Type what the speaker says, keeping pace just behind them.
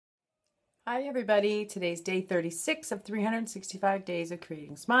Hi everybody, today's day 36 of 365 days of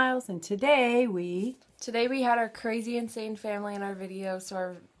creating smiles, and today we had our crazy insane family in our video, so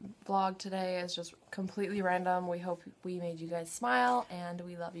our vlog today is just completely random. We hope we made you guys smile, and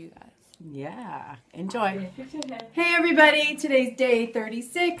we love you guys. Yeah, enjoy. Hey everybody, today's day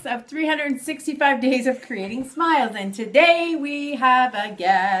 36 of 365 days of creating smiles, and today we have a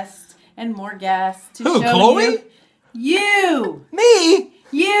guest and more guests to show Chloe? you. Me?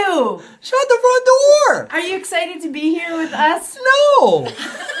 You! Shut the front door! Are you excited to be here with us? No!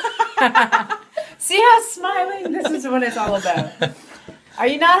 See how smiling? This is what it's all about. Are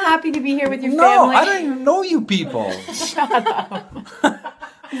you not happy to be here with your No, family? I don't even know you people. Shut up.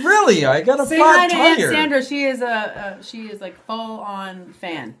 Really, I got a Say hi flat to Aunt tire. Sandra. She is like full-on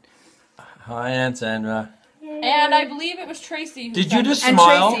fan. Hi, Aunt Sandra. And I believe it was Tracy who Did you just And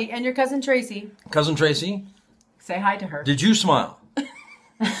smile? Tracy, and your cousin Tracy. Cousin Tracy? Say hi to her. Did you smile?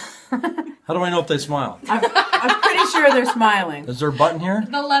 How do I know if they smile? I'm pretty sure they're smiling. Is there a button here?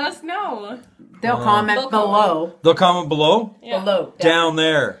 They'll let us know. They'll comment below. They'll comment below? Yeah. Below. Down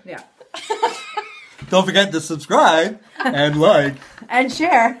there. Yeah. Don't forget to subscribe and like. And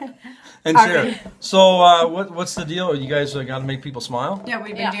share. And share. So, what's the deal? You guys got to make people smile? Yeah,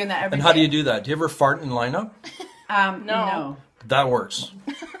 we've been doing that every day. And how do you do that? Do you ever fart in lineup? No. That works.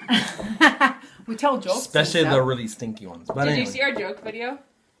 We tell jokes. Especially the really stinky ones. But Did anyway. you see our joke video?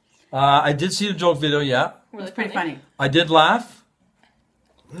 I did see the joke video, yeah. Really It's pretty funny. I did laugh.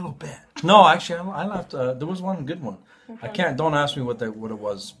 A little bit. No, actually, I laughed. There was one good one. Okay. Don't ask me what it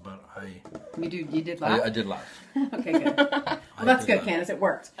was, but You did laugh? I did laugh. Okay, good. Well, that's good, Candace. It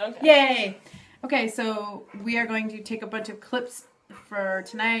worked. Okay. Yay! Okay, so we are going to take a bunch of clips for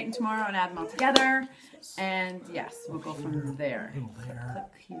tonight and tomorrow and add them all together. And yes, we'll go from there.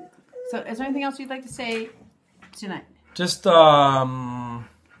 Clip here. So is there anything else you'd like to say tonight? Just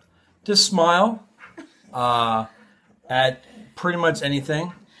smile at pretty much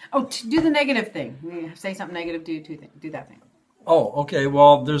anything. Oh, do the negative thing. We say something negative, do that thing. Oh, okay.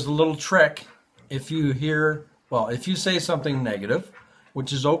 Well, there's a little trick. If you say something negative,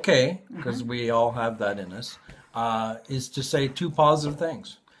 which is okay, because we all have that in us, is to say two positive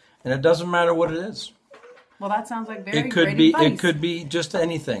things. And it doesn't matter what it is. Well, that sounds like very It could great be advice. It could be just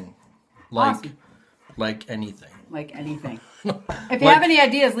anything. Awesome. Like anything. Like anything. If you have any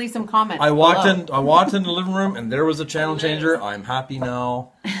ideas, leave some comments. I walked in the living room and there was a channel changer. I'm happy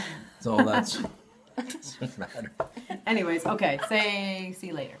now. So that's doesn't matter. Anyways, okay. See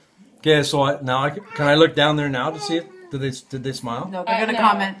you later. Okay, so can I look down there now to see it? Did they smile? No, they're gonna no.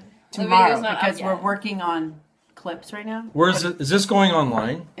 comment The tomorrow video's not up because yet. we're working on clips right now. Is this going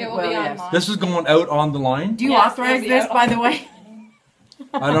online? It will Well, be yes. online. This is going out on the line? Do you Yes, authorize it'll be this, out by the way?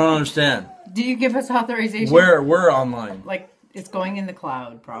 I don't understand. Do you give us authorization? Where online? Like, it's going in the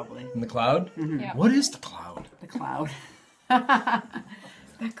cloud, probably. In the cloud? Yeah. What is the cloud? The cloud.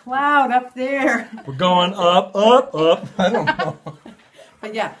 The cloud up there. We're going up, up, up. I don't know.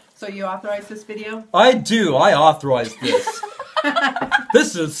 But yeah, so you authorize this video? I do. I authorize this.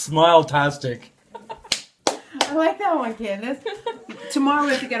 This is smile-tastic. I like that one, Candace. Tomorrow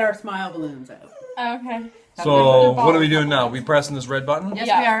we have to get our smile balloons out. Okay. So, what are we doing now? We pressing this red button? Yes,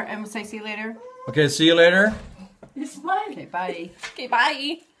 Yeah. we are. And we'll say see you later. Okay, see you later. Okay, bye. Okay,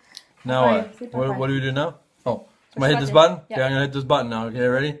 bye. Now Bye. what? Say bye-bye. What do we do now? Oh, am I Push hit this button. button? Yeah. Okay, I'm gonna hit this button now. Okay,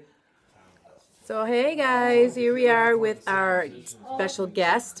 ready? So hey guys, here we are with our special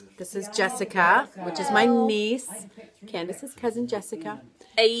guest. This is Jessica, which is my niece. Candace's cousin Jessica.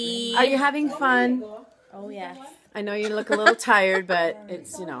 Hey. Are you having fun? Oh, yes. I know you look a little tired, but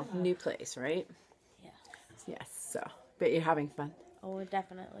it's, new place, right? Yeah. Yes, so, but you're having fun. Oh,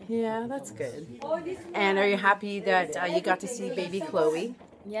 definitely. Yeah, that's good. And are you happy that you got to see baby Chloe?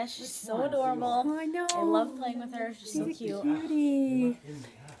 Yes, she's so adorable. I know. I love playing with her. She's so cute. Cutie.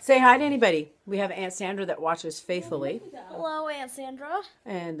 Say hi to anybody. We have Aunt Sandra that watches faithfully. Hello, Aunt Sandra.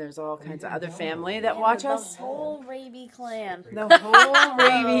 And there's all kinds of other family that watch us. The whole Raby clan. The whole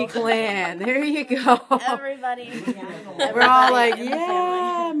Raby clan. There you go. Everybody. We're all like, in the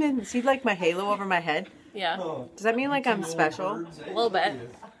yeah. Man, see like my halo over my head? Yeah. Does that mean like I'm special? A little bit.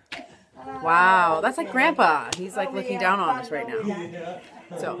 Wow, that's like Grandpa. He's like looking down on us right now.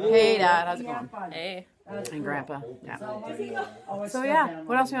 So, hey Dad, how's it going? Hey. And Grandpa, yeah. So yeah,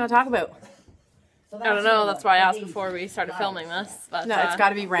 what else do you want to talk about? I don't know. That's why I asked before we started filming this. But, No, it's got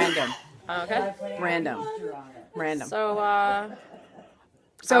to be random. Okay. Random.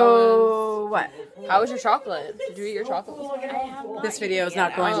 So what? How was your chocolate? Did you eat your chocolate? This video is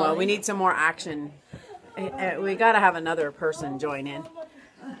not going well. We need some more action. We got to have another person join in.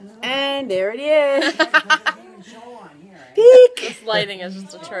 And there it is. Speak. This lighting is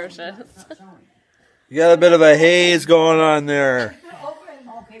just atrocious. You got a bit of a haze going on there.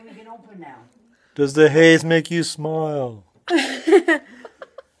 Okay, we can open now. Does the haze make you smile? It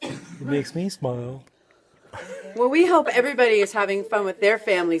makes me smile. Well, we hope everybody is having fun with their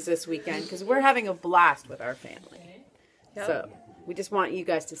families this weekend because we're having a blast with our family. Yep. So we just want you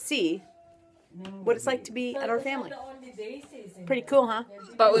guys to see what it's like to be at our family. Pretty cool, huh?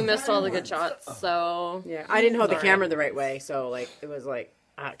 But we missed all the good shots, so... Yeah, I didn't hold the Sorry. camera the right way, so like it was like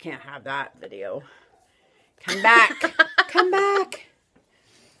I can't have that video. Come back, come back,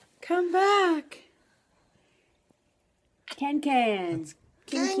 come back. Can. Can.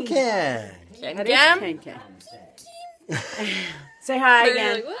 That is Again? Can. Say hi They're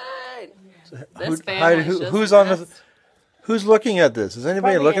again. like, what? This family is just Who's a on mess. the? Who's looking at this? Is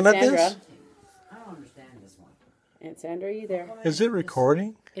anybody Probably looking Aunt at this? Sandra. I don't understand this one. Aunt Sandra, are you there? Is it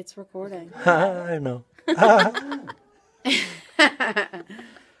recording? It's recording. I know.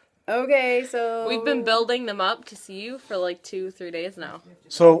 Okay, so We've been building them up to see you for like 2-3 days now.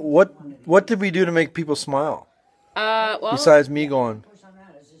 So what did we do to make people smile Well, besides me going? Push on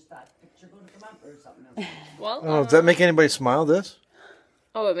that. Is just that picture going to come up or something else? Oh, does that make anybody smile? This?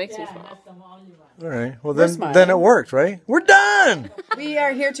 oh, it makes me smile. All right. Well, We're then smiling. it worked, right? We're done. we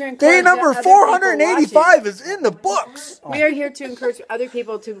are here to encourage Day number other people 485 is in the books. watching. We are here to encourage other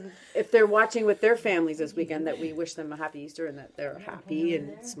people to, if they're watching with their families this weekend, that we wish them a happy Easter and that they're happy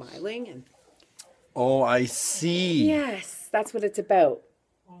and smiling. And Oh, I see. yes, that's what it's about.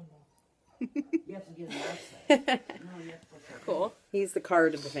 You have to get an accent. Cool. He's the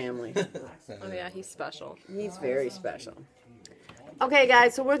card of the family. Oh yeah, he's special. He's very special. Okay,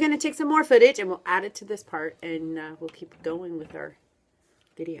 guys, so we're going to take some more footage and we'll add it to this part and we'll keep going with our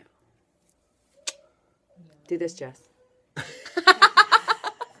video. Do this, Jess.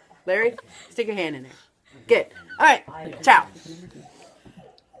 Larry, stick your hand in there. Good. All right, ciao.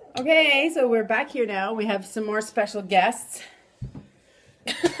 Okay, so we're back here now. We have some more special guests.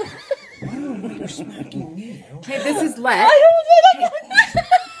 Hey, this is Let.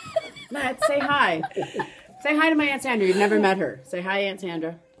 Let, say hi. Say hi to my Aunt Sandra. You've never met her. Say hi, Aunt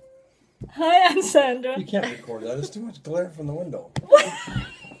Sandra. Hi, I'm Sandra. You can't record that. There's too much glare from the window.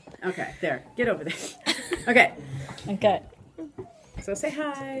 Okay, there. Get over there. Okay, Okay. so say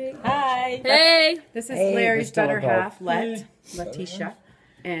hi. Hi. Hey! This is Hey, Larry's Mr. better Adult. half, Letitia.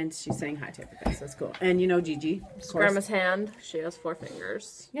 And she's saying hi to everybody, so that's cool. And you know Gigi, of course. Grandma's hand. She has 4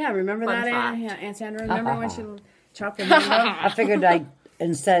 fingers. Yeah, remember Fun that, fact. Aunt Sandra? Remember when she chopped her hand off? I figured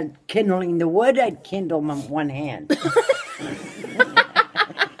instead of kindling the wood, I'd kindle my one hand.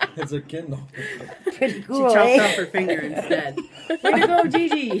 It's a Kindle. Pretty She cool, chopped eh? off her finger instead. Way to go,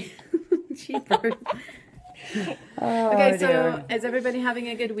 Gigi! Cheaper. Oh, Okay, so dear. is everybody having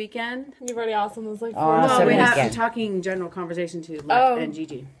a good weekend? You've already asked them this like 4 Awesome. Well, we have weekend. talking general conversation to Let Oh. and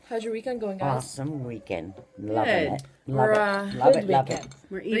Gigi. How's your weekend going, guys? Awesome weekend. Loving Good. it. We're, Love it. Love it. Love it.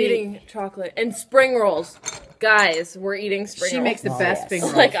 We're We're eating. eating chocolate and spring rolls. Guys, we're eating spring She rolls. makes the Oh, best yes. finger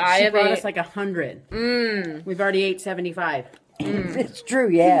rolls. Like, I she have brought ate- us like 100. We've already ate 75 It's true,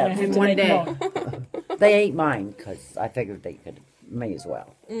 yeah. in one day. They ate mine because I figured they could, may as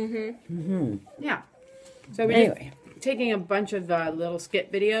well. Yeah. So we're Anyway. just taking a bunch of little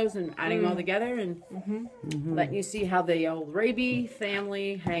skit videos and adding them all together and letting you see how the old Raby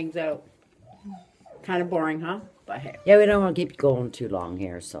family hangs out. Kind of boring, huh? But hey. Yeah, we don't want to keep you going too long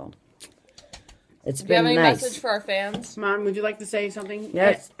here, so. It's Do you have been any nice. message for our fans? Mom, would you like to say something?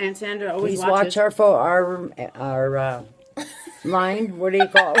 Yes. Aunt Sandra always Please watches. watch our line. What do you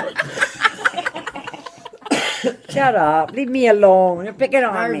call it? Shut up. Leave me alone. You're picking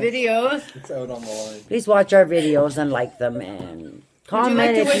on our me. videos. It's out on the line. Please watch our videos and like them and Would you comment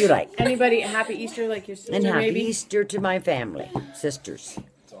like to if wish you like. anybody a happy Easter like your sister And happy maybe? Easter to my family, sisters.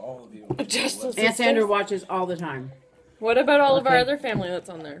 To all of you. Aunt Sandra watches all the time. What about all of our Okay. other family that's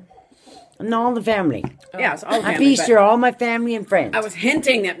on there? And all the family. Yeah, it's all Happy family, Easter, all my family and friends. I was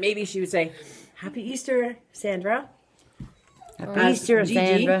hinting that maybe she would say, Happy Easter, Sandra. Happy As Easter, Gigi.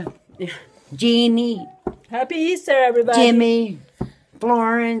 Sandra. Yeah. Jeannie, Happy Easter, everybody. Jimmy,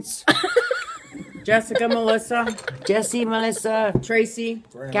 Florence, Jessica, Melissa, Jesse, Melissa, Tracy.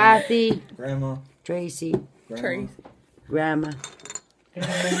 Grandma. Kathy, Grandma. Tracy, Grandma. Grandma.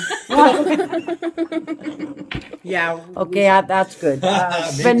 Yeah. Okay, that's good.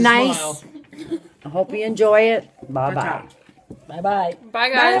 It's Made been you nice. smile. I hope you enjoy it. Bye-bye. Bye-bye. Bye,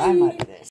 guys. Bye.